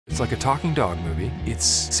like a talking dog movie. It's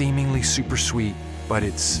seemingly super sweet, but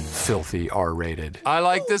it's filthy R-rated. I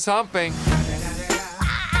like this humping.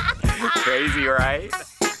 Crazy, right?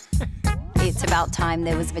 It's about time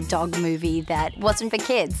there was a dog movie that wasn't for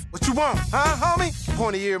kids. What you want, huh, homie?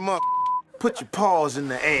 Point of your mother. Put your paws in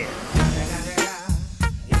the air.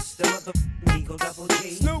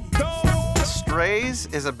 Strays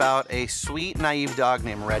is about a sweet, naive dog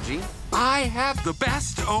named Reggie. I have the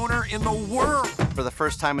best owner in the world. For the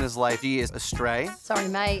first time in his life, he is a stray. Sorry,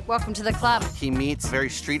 mate. Welcome to the club. He meets a very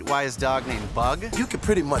streetwise dog named Bug. You can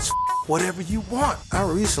pretty much whatever you want. I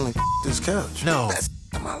recently this couch. No. That's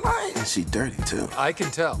my life. And she dirty, too. I can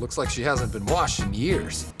tell. Looks like she hasn't been washed in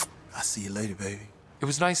years. I'll see you later, baby. It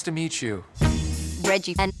was nice to meet you.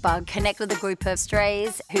 Reggie and Bug connect with a group of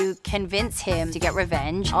strays who convince him to get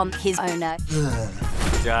revenge on his owner.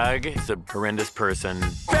 Doug is a horrendous person.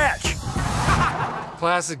 Fetch!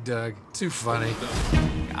 Classic Doug. Too funny.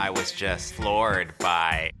 I was just floored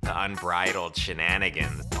by the unbridled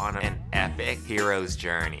shenanigans on an epic hero's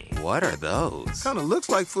journey. What are those? Kind of looks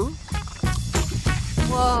like food.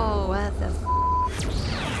 Whoa, what the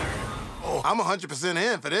I'm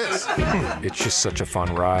 100% in for this. It's just such a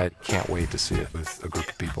fun ride. Can't wait to see it with a group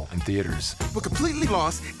of people in theaters. We're completely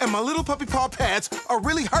lost, and my little puppy paw pads are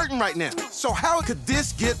really hurting right now. So how could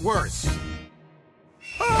this get worse?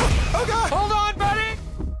 Oh God! Hold on, buddy!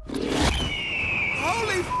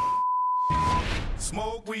 Holy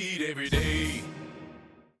Smoke weed every day.